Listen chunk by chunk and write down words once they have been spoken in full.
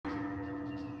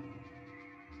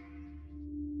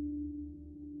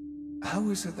How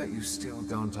is it that you still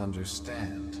don't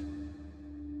understand?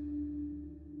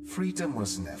 Freedom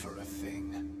was never a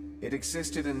thing. It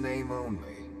existed in name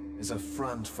only, as a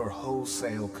front for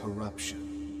wholesale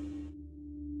corruption.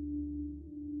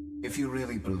 If you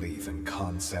really believe in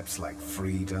concepts like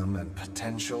freedom and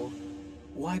potential,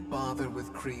 why bother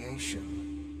with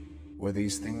creation? Were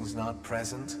these things not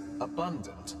present,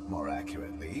 abundant, more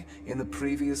accurately, in the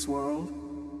previous world?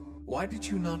 Why did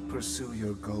you not pursue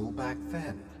your goal back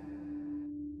then?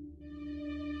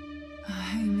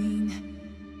 I mean...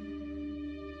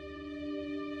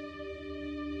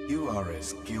 You are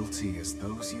as guilty as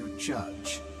those you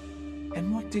judge.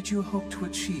 And what did you hope to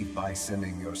achieve by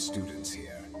sending your students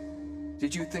here?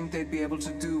 Did you think they'd be able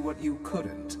to do what you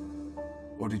couldn't?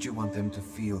 Or did you want them to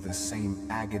feel the same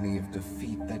agony of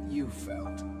defeat that you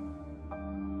felt?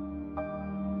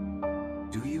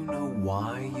 Do you know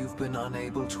why you've been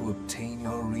unable to obtain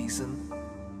your reason?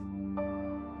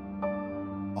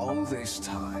 All this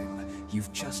time,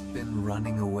 you've just been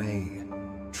running away,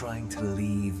 trying to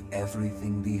leave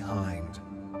everything behind.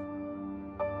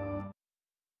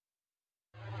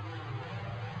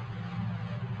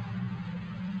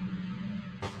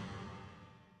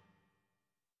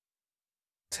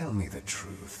 Tell me the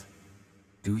truth.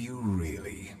 Do you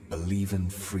really believe in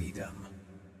freedom?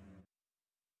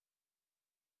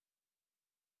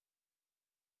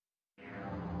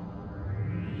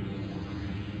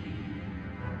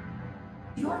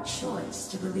 Your choice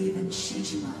to believe in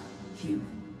Shijima,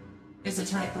 human, is a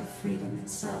type of freedom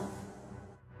itself.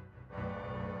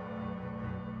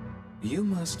 You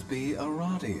must be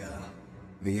Aradia,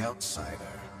 the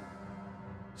outsider.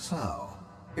 So,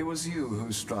 it was you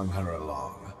who strung her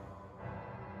along.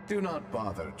 Do not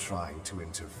bother trying to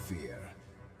interfere.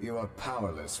 You are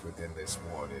powerless within this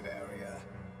warded area.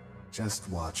 Just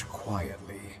watch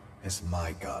quietly as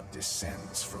my god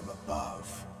descends from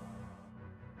above.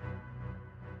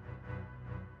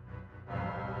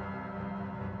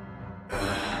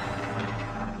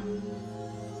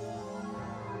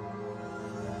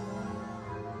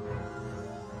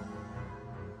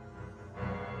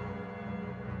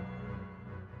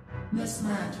 This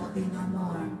land will be no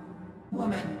more.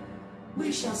 Woman,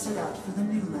 we shall set out for the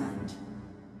new land.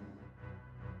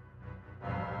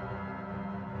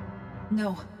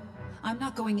 No, I'm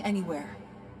not going anywhere.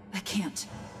 I can't.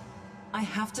 I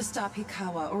have to stop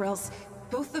Hikawa, or else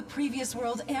both the previous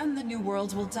world and the new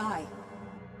world will die.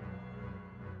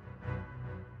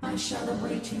 I shall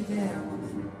await you there,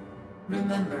 woman.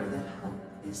 Remember that hope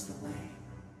is the way.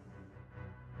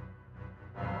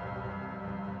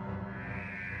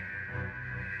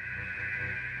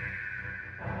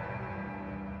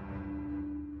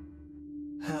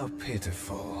 How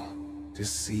pitiful.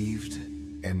 Deceived,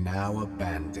 and now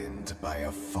abandoned by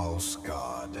a false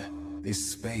god.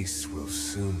 This space will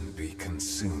soon be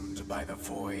consumed by the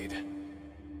void.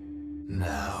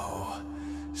 Now,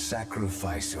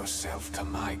 sacrifice yourself to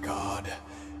my god,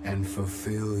 and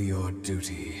fulfill your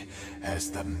duty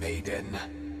as the maiden.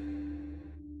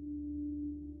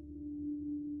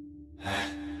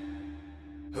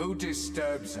 Who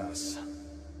disturbs us?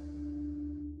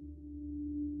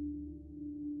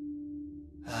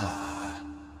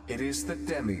 It is the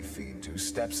demi-fiend who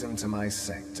steps into my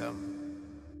sanctum.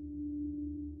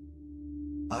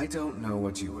 I don't know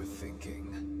what you were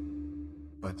thinking,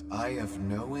 but I have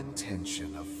no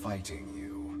intention of fighting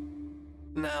you.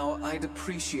 Now, I'd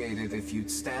appreciate it if you'd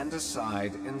stand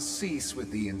aside and cease with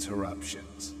the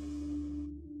interruptions.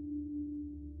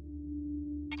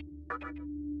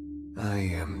 I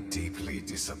am deeply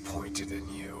disappointed in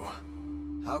you.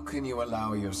 How can you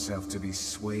allow yourself to be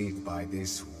swayed by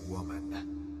this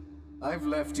woman? I've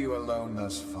left you alone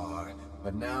thus far,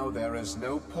 but now there is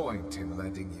no point in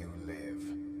letting you live.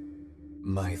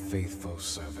 My faithful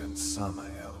servant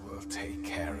Samael will take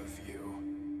care of you.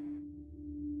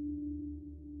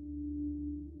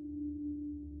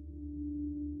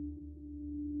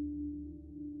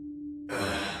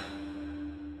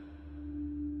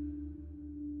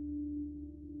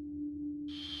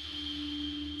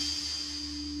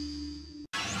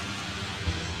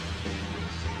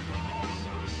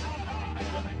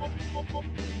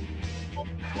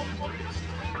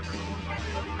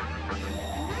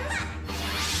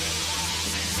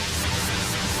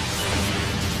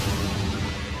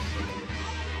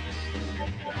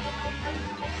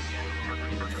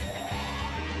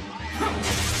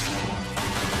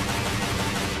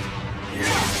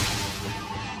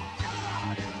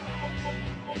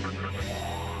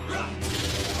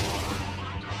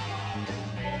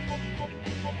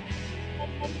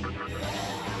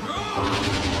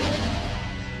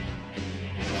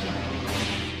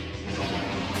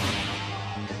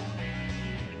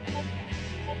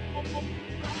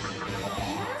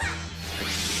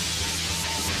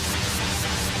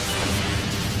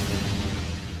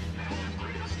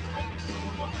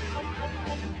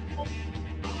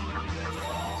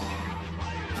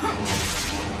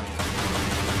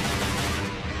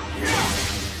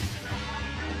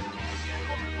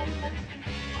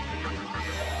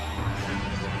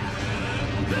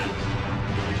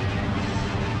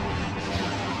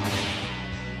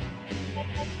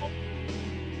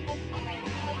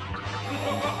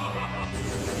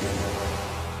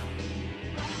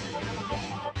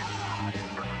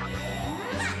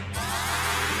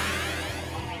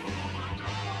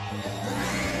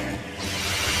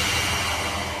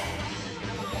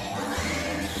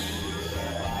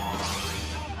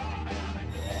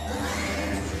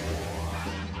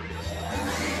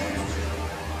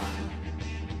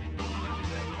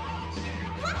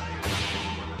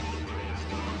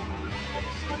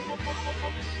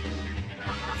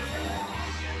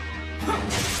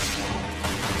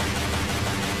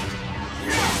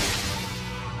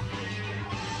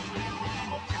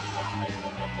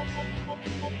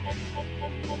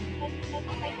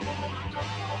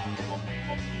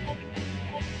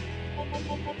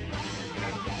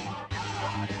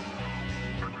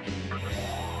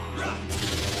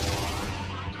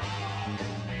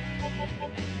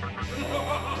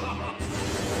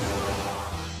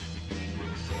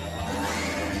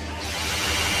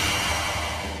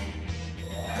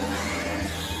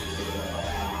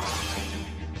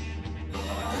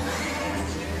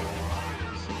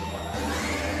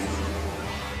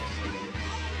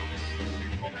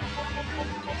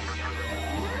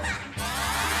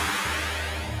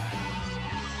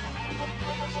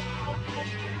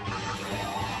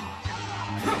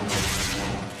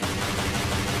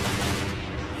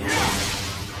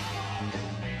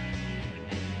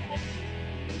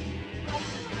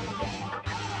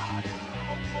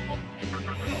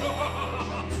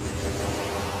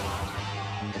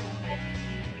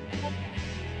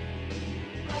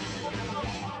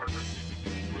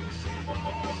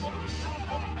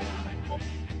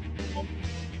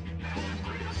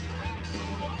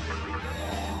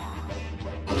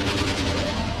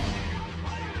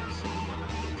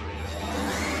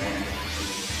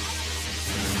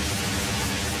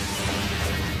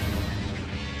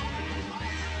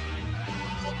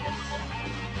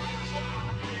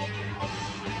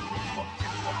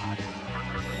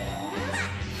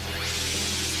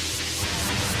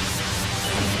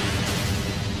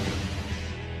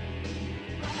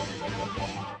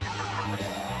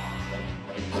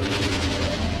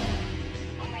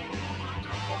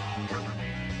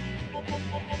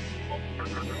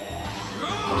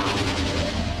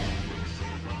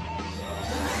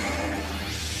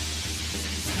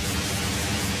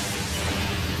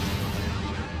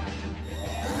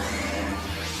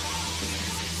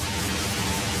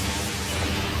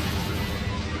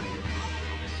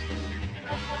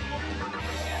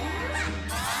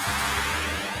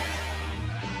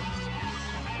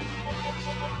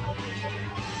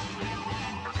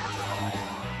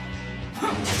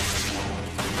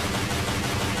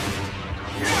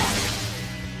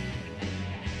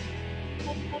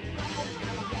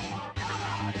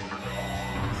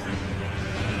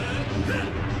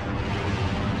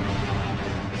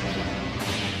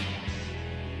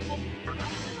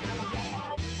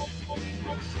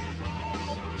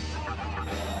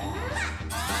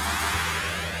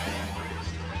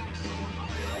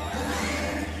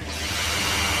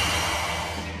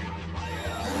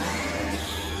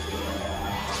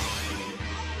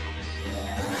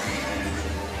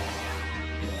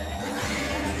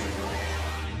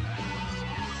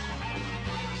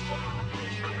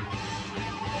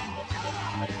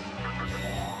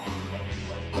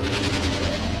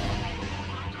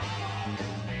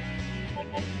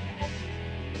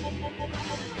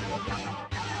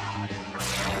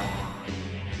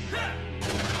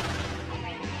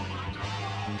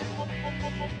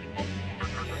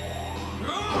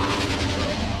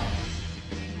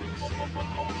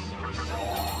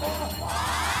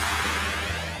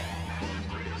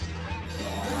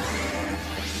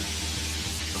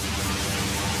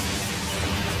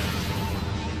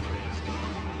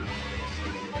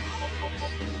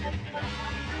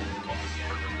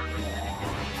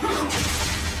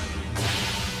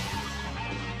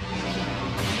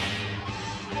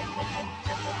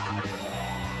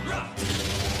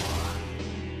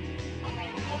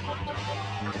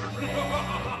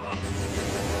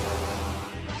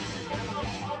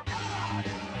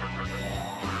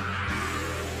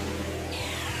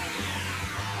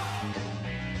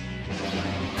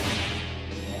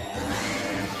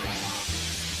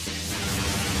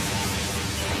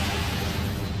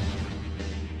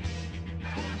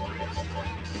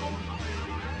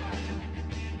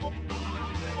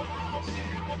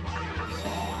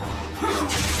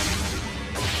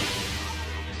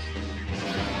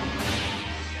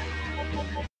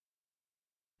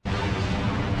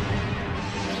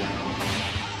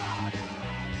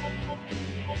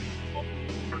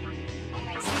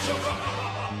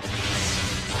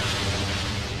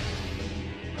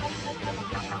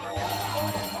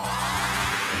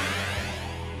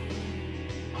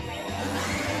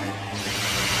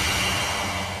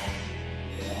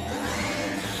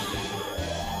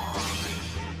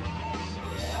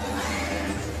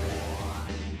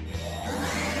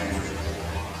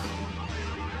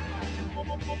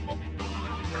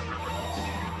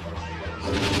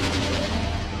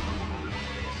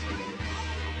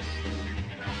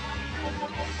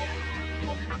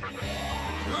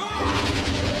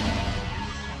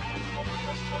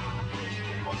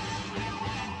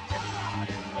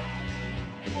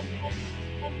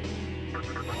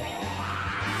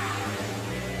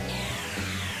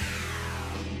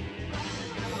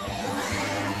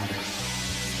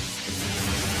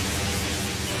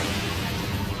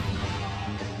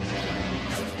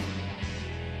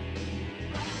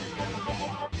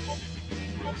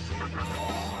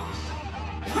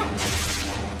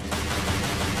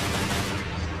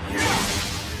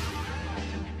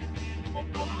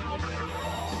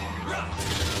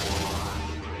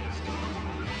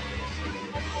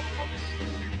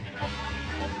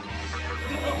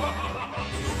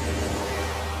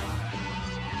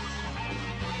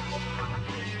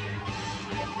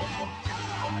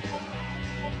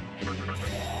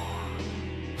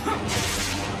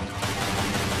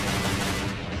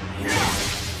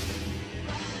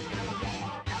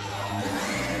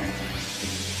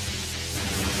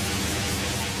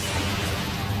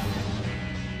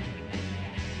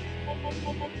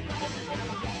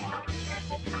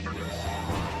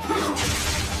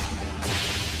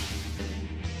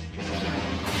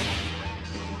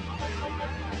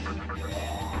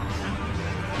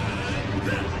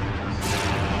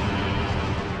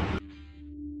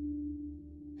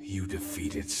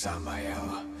 it,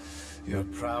 Samael. Your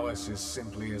prowess is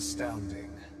simply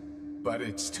astounding. But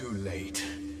it's too late.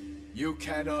 You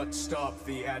cannot stop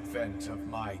the advent of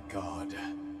my god.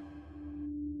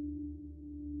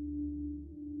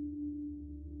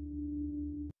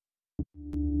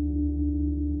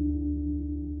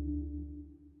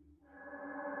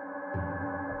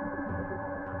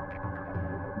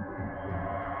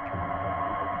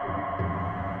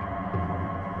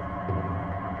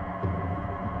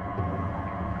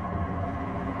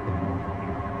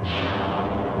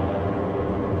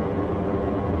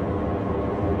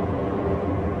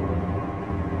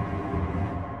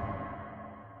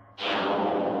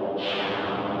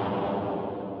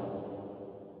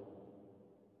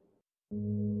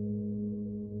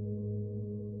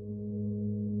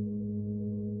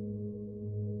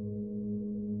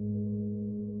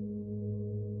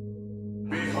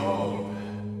 Behold,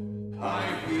 I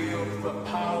wield the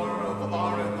power of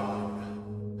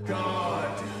Aragon,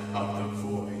 god of the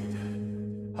void.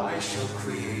 I shall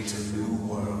create a new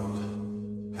world,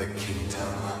 the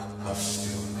kingdom of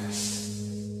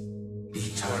stillness.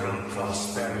 Eternal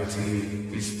prosperity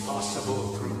is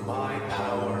possible through my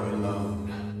power alone.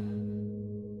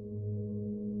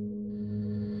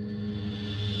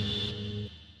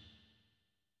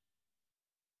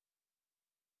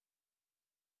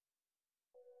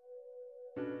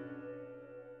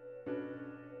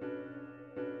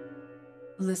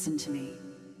 Listen to me.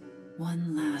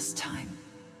 One last time.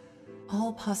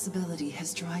 All possibility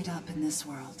has dried up in this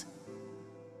world.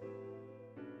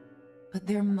 But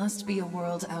there must be a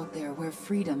world out there where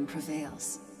freedom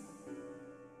prevails.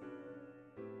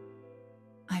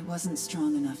 I wasn't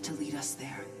strong enough to lead us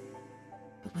there.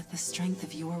 But with the strength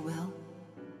of your will,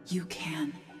 you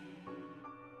can.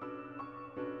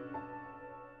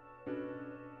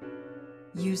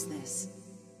 Use this,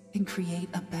 and create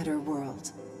a better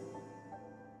world.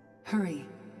 Hurry,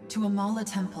 to Amala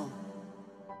Temple.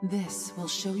 This will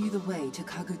show you the way to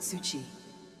Kagutsuchi,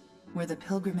 where the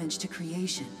pilgrimage to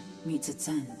creation meets its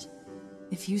end.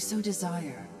 If you so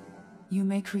desire, you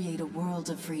may create a world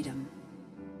of freedom,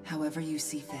 however you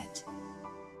see fit.